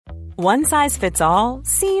One size fits all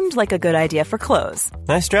seemed like a good idea for clothes.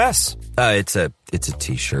 Nice dress. It's a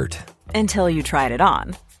t-shirt. Until you tried it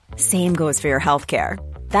on. Same goes for your healthcare.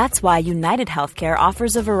 That's why United Healthcare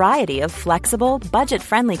offers a variety of flexible,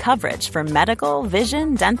 budget-friendly coverage for medical,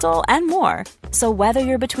 vision, dental, and more. So whether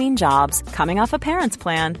you're between jobs, coming off a parent's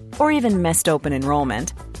plan, or even missed open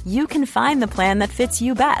enrollment, you can find the plan that fits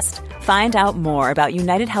you best. Find out more about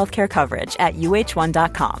United Healthcare coverage at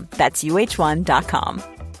uh1.com. That's uh1.com.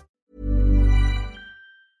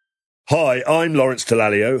 Hi, I'm Lawrence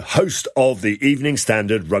Dallaglio, host of the Evening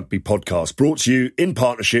Standard Rugby Podcast, brought to you in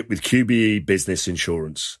partnership with QBE Business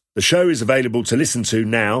Insurance. The show is available to listen to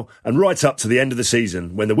now and right up to the end of the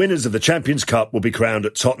season, when the winners of the Champions Cup will be crowned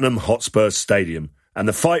at Tottenham Hotspur Stadium, and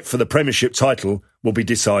the fight for the Premiership title will be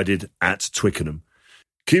decided at Twickenham.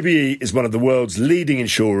 QBE is one of the world's leading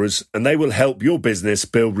insurers, and they will help your business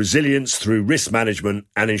build resilience through risk management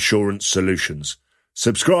and insurance solutions.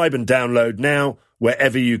 Subscribe and download now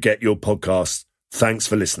wherever you get your podcasts. Thanks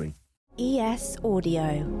for listening. ES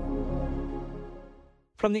Audio.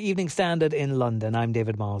 From the Evening Standard in London, I'm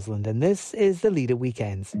David Marsland, and this is the Leader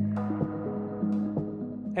Weekends.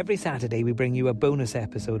 Every Saturday, we bring you a bonus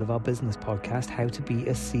episode of our business podcast, How to Be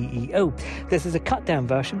a CEO. This is a cut-down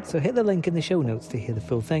version, so hit the link in the show notes to hear the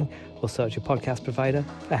full thing, or search your podcast provider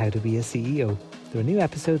for How to Be a CEO. There are new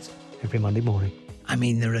episodes every Monday morning. I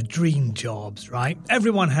mean, there are dream jobs, right?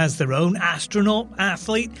 Everyone has their own astronaut,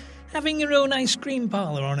 athlete, having your own ice cream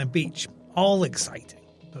parlour on a beach. All exciting.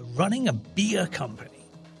 But running a beer company,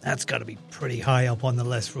 that's got to be pretty high up on the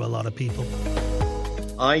list for a lot of people.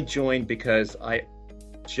 I joined because I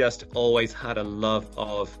just always had a love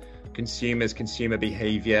of consumers, consumer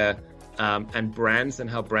behavior, and brands and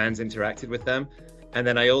how brands interacted with them. And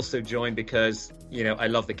then I also joined because, I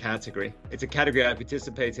love the category. It's a category I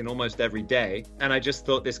participate in almost every day. And I just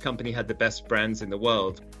thought this company had the best brands in the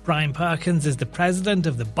world. Brian Perkins is the president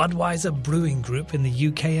of the Budweiser Brewing Group in the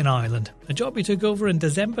UK and Ireland, a job he took over in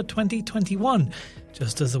December 2021,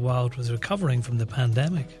 just as the world was recovering from the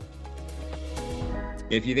pandemic.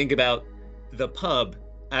 If you think about the pub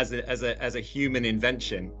as a human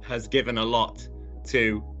invention, has given a lot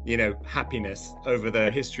to happiness over the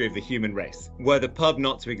history of the human race. Were the pub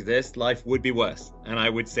not to exist, life would be worse, and I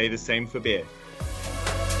would say the same for beer.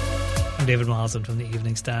 I'm David Marsden from the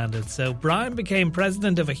Evening Standard. So Brian became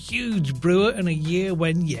president of a huge brewer in a year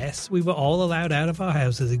when, yes, we were all allowed out of our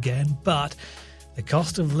houses again, but the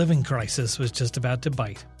cost of living crisis was just about to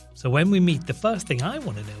bite. So when we meet, the first thing I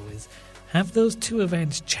want to know is, have those two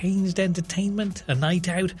events changed entertainment, a night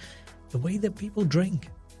out, the way that people drink?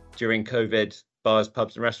 During COVID, bars,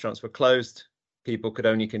 pubs and restaurants were closed. People could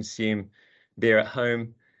only consume beer at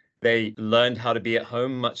home. They learned how to be at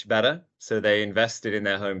home much better. So they invested in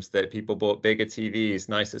their homes. That people bought bigger TVs,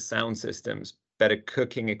 nicer sound systems, better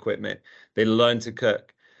cooking equipment. They learned to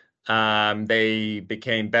cook. They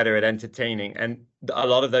became better at entertaining. And a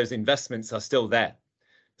lot of those investments are still there.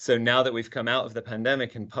 So now that we've come out of the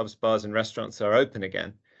pandemic and pubs, bars and restaurants are open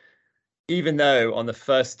again, even though on the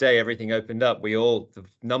first day everything opened up, the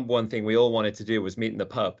number one thing we all wanted to do was meet in the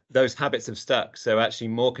pub. Those habits have stuck. So actually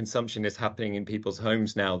more consumption is happening in people's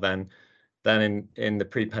homes now than in the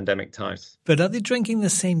pre-pandemic times. But are they drinking the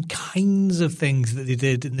same kinds of things that they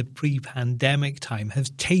did in the pre-pandemic time?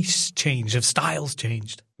 Have tastes changed? Have styles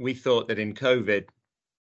changed? We thought that in COVID,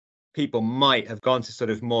 people might have gone to sort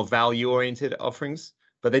of more value-oriented offerings,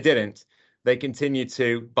 but they didn't. They continued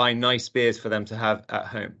to buy nice beers for them to have at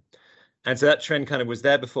home. And so that trend kind of was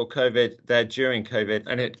there before COVID, there during COVID,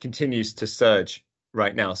 and it continues to surge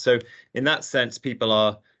right now. So in that sense, people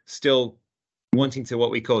are still wanting to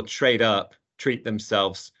what we call trade up, treat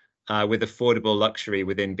themselves with affordable luxury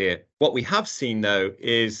within beer. What we have seen, though,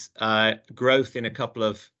 is growth in a couple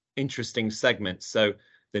of interesting segments. So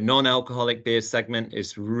the non-alcoholic beer segment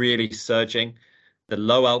is really surging. The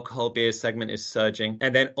low alcohol beer segment is surging.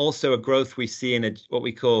 And then also a growth we see in what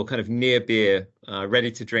we call kind of near beer, ready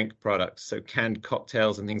to drink products. So canned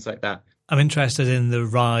cocktails and things like that. I'm interested in the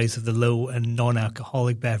rise of the low and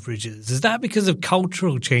non-alcoholic beverages. Is that because of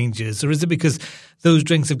cultural changes, or is it because those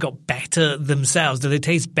drinks have got better themselves? Do they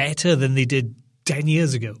taste better than they did 10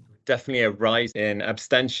 years ago? Definitely a rise in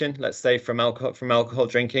abstention, let's say, from alcohol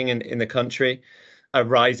drinking in the country, a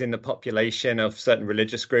rise in the population of certain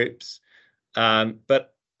religious groups.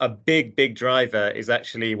 But a big driver is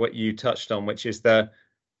actually what you touched on, which is the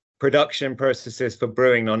production processes for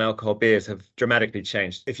brewing non-alcohol beers have dramatically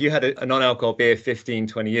changed. If you had a non-alcohol beer 15,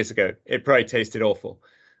 20 years ago, it probably tasted awful.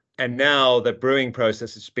 And now the brewing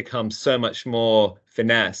process has become so much more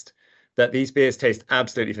finessed that these beers taste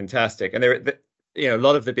absolutely fantastic. And a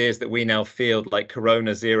lot of the beers that we now field, like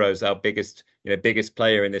Corona Zero's our biggest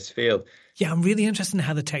player in this field. Yeah, I'm really interested in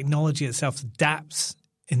how the technology itself adapts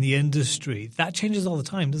in the industry. That changes all the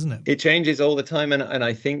time, doesn't it? It changes all the time. And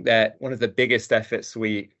I think that one of the biggest efforts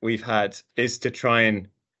we've had is to try and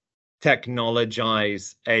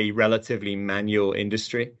technologize a relatively manual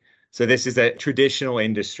industry. So this is a traditional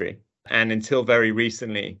industry. And until very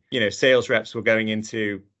recently, sales reps were going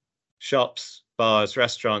into shops, bars,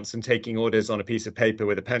 restaurants and taking orders on a piece of paper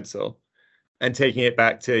with a pencil and taking it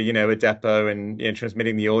back to, a depot and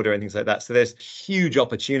transmitting the order and things like that. So there's huge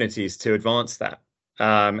opportunities to advance that.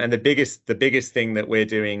 And the biggest thing that we're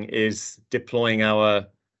doing is deploying our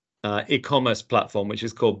e-commerce platform, which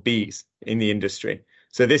is called Bees in the industry.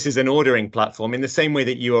 So this is an ordering platform in the same way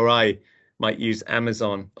that you or I might use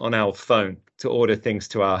Amazon on our phone to order things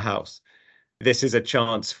to our house. This is a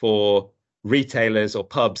chance for retailers or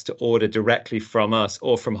pubs to order directly from us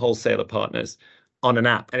or from wholesaler partners on an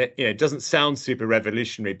app. And it doesn't sound super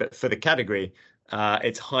revolutionary, but for the category,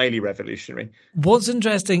 it's highly revolutionary. What's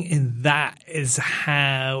interesting in that is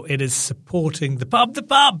how it is supporting the pub. The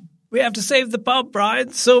pub! We have to save the pub,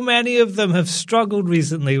 Brian. So many of them have struggled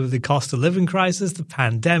recently with the cost of living crisis, the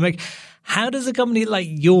pandemic. How does a company like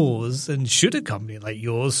yours, and should a company like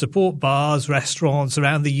yours, support bars, restaurants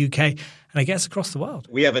around the UK and I guess across the world?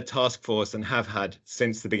 We have a task force and have had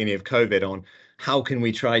since the beginning of COVID on how can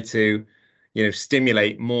we try to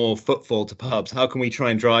stimulate more footfall to pubs? How can we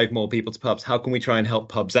try and drive more people to pubs? How can we try and help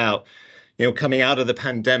pubs out? Coming out of the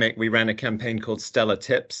pandemic, we ran a campaign called Stellar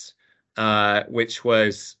Tips, which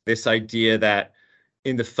was this idea that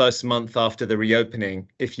in the first month after the reopening,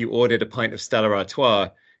 if you ordered a pint of Stella Artois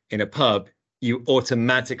in a pub, you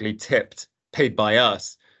automatically tipped, paid by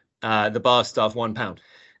us, the bar staff £1.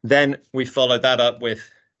 Then we followed that up with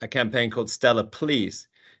a campaign called Stella Please,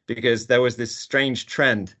 because there was this strange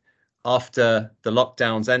trend after the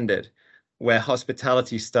lockdowns ended, where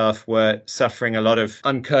hospitality staff were suffering a lot of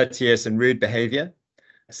uncourteous and rude behavior.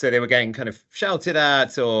 So they were getting kind of shouted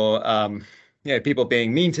at or, people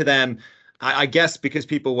being mean to them. I guess because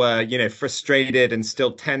people were, frustrated and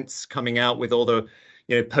still tense coming out with all the,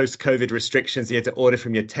 post-COVID restrictions. You had to order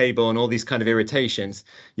from your table and all these kind of irritations.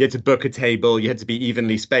 You had to book a table. You had to be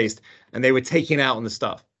evenly spaced. And they were taking it out on the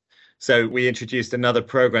staff. So we introduced another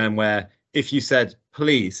program where if you said,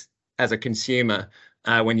 please, as a consumer,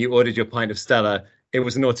 when you ordered your pint of Stella, it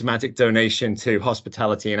was an automatic donation to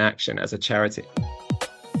Hospitality in Action as a charity.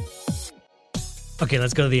 Okay,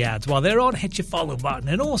 let's go to the ads. While they're on, hit your follow button.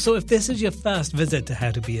 And also, if this is your first visit to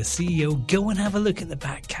How to Be a CEO, go and have a look at the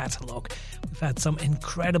back catalogue. We've had some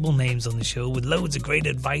incredible names on the show with loads of great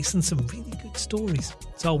advice and some really good stories.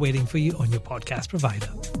 It's all waiting for you on your podcast provider.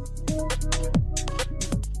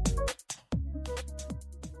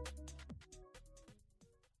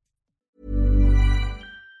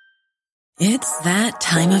 It's that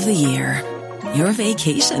time of the year. Your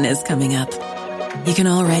vacation is coming up. You can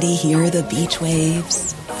already hear the beach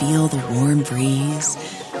waves, feel the warm breeze,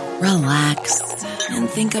 relax, and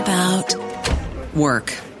think about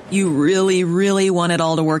work. You really, really want it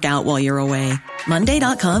all to work out while you're away.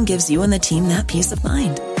 Monday.com gives you and the team that peace of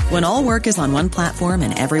mind. When all work is on one platform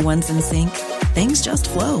and everyone's in sync, things just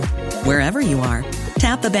flow. Wherever you are,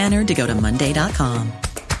 tap the banner to go to Monday.com.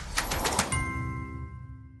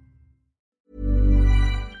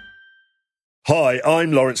 Hi,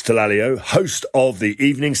 I'm Lawrence Dallaglio, host of the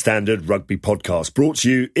Evening Standard Rugby Podcast, brought to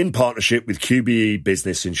you in partnership with QBE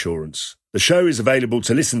Business Insurance. The show is available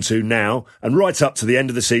to listen to now and right up to the end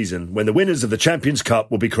of the season, when the winners of the Champions Cup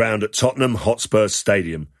will be crowned at Tottenham Hotspur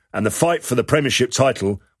Stadium, and the fight for the Premiership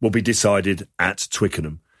title will be decided at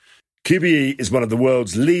Twickenham. QBE is one of the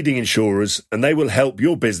world's leading insurers, and they will help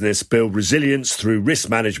your business build resilience through risk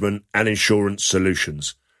management and insurance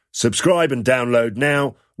solutions. Subscribe and download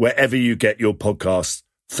now wherever you get your podcasts.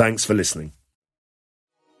 Thanks for listening.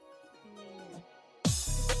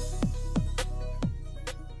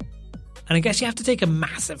 And I guess you have to take a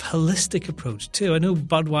massive holistic approach too. I know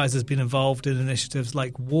Budweiser has been involved in initiatives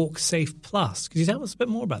like Walk Safe Plus. Could you tell us a bit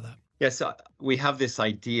more about that? Yes, we have this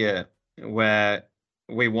idea where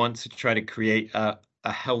we want to try to create a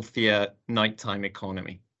healthier nighttime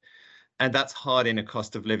economy. And that's hard in a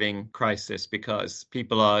cost of living crisis because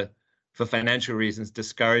people are, for financial reasons,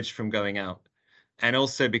 discouraged from going out. And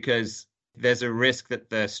also because there's a risk that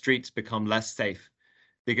the streets become less safe.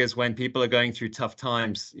 Because when people are going through tough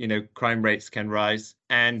times, crime rates can rise.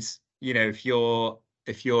 And, if you're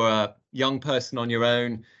young person on your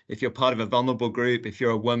own, if you're part of a vulnerable group, if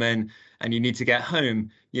you're a woman and you need to get home,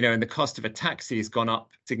 and the cost of a taxi has gone up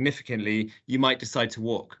significantly, you might decide to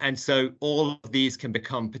walk. And so all of these can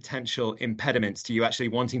become potential impediments to you actually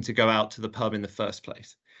wanting to go out to the pub in the first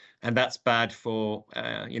place. And that's bad for,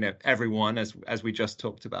 everyone, as we just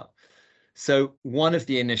talked about. So one of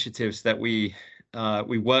the initiatives that we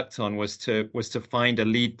worked on was to find a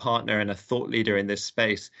lead partner and a thought leader in this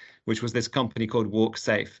space, which was this company called Walk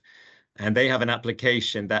Safe. And they have an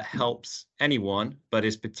application that helps anyone, but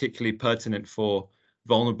is particularly pertinent for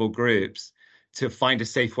vulnerable groups, to find a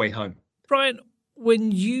safe way home. Brian,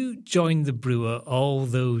 when you joined the brewer all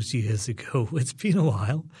those years ago, it's been a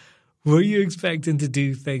while, were you expecting to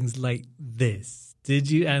do things like this?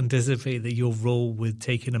 Did you anticipate that your role would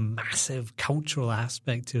take in a massive cultural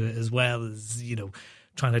aspect to it, as well as,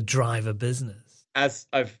 trying to drive a business? As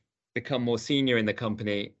I've become more senior in the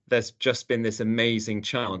company, there's just been this amazing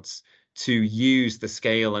chance to use the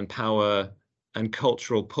scale and power and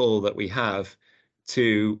cultural pull that we have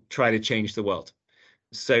to try to change the world.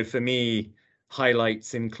 So for me,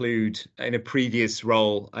 highlights include, in a previous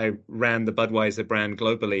role, I ran the Budweiser brand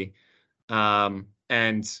globally,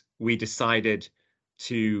 and we decided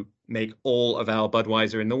to make all of our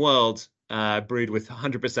Budweiser in the world brewed with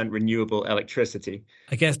 100% renewable electricity.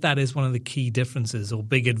 I guess that is one of the key differences or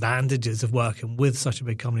big advantages of working with such a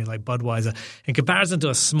big company like Budweiser in comparison to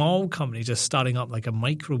a small company just starting up like a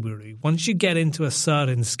microbrewery. Once you get into a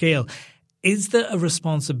certain scale, is there a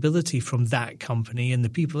responsibility from that company and the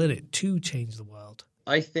people in it to change the world?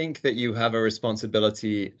 I think that you have a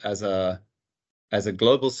responsibility as a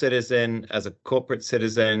global citizen, as a corporate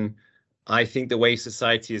citizen. I think the way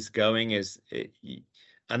society is going is,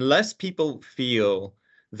 unless people feel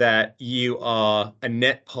that you are a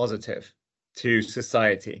net positive to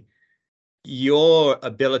society, your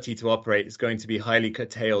ability to operate is going to be highly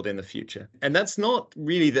curtailed in the future. And that's not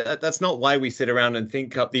really that's not why we sit around and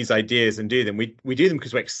think up these ideas and do them. We do them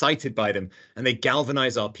because we're excited by them, and they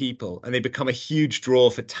galvanize our people, and they become a huge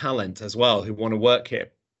draw for talent as well who want to work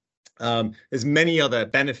here. There's many other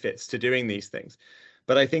benefits to doing these things.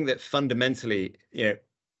 But I think that fundamentally,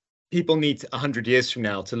 people need 100 years from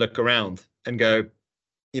now to look around and go,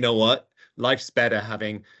 you know what, life's better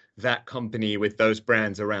having that company with those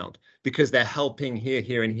brands around, because they're helping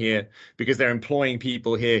here, and here, because they're employing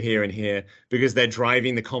people here, and here, because they're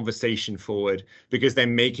driving the conversation forward, because they're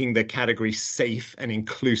making the category safe and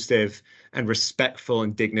inclusive and respectful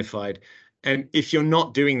and dignified. And if you're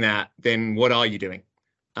not doing that, then what are you doing?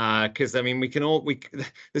 Because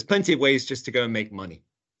there's plenty of ways just to go and make money,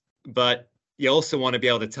 but you also want to be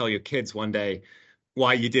able to tell your kids one day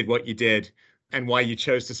why you did what you did and why you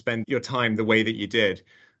chose to spend your time the way that you did.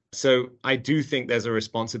 So I do think there's a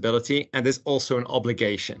responsibility, and there's also an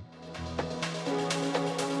obligation.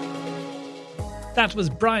 That was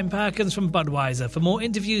Brian Perkins from Budweiser. For more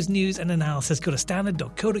interviews, news and analysis, go to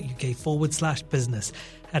standard.co.uk/business.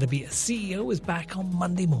 How to Be a CEO is back on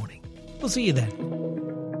Monday morning. We'll see you then.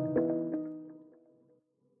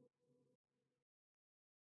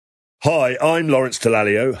 Hi, I'm Lawrence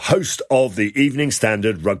Dallaglio, host of the Evening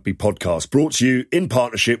Standard Rugby Podcast, brought to you in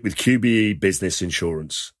partnership with QBE Business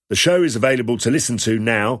Insurance. The show is available to listen to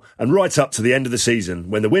now and right up to the end of the season,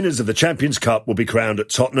 when the winners of the Champions Cup will be crowned at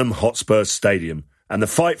Tottenham Hotspur Stadium, and the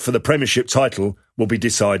fight for the Premiership title will be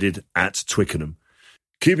decided at Twickenham.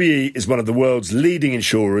 QBE is one of the world's leading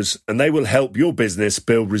insurers, and they will help your business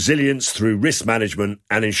build resilience through risk management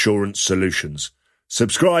and insurance solutions.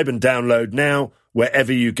 Subscribe and download now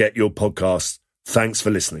wherever you get your podcasts. Thanks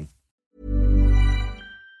for listening.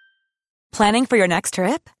 Planning for your next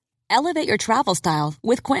trip? Elevate your travel style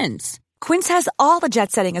with Quince. Quince has all the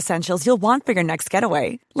jet-setting essentials you'll want for your next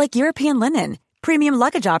getaway, like European linen, premium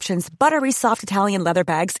luggage options, buttery soft Italian leather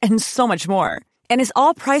bags, and so much more. And is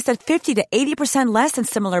all priced at 50 to 80% less than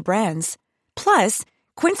similar brands. Plus,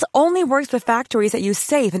 Quince only works with factories that use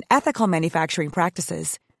safe and ethical manufacturing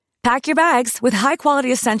practices. Pack your bags with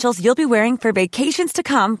high-quality essentials you'll be wearing for vacations to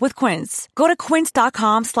come with Quince. Go to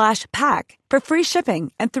quince.com/pack for free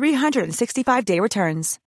shipping and 365-day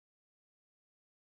returns.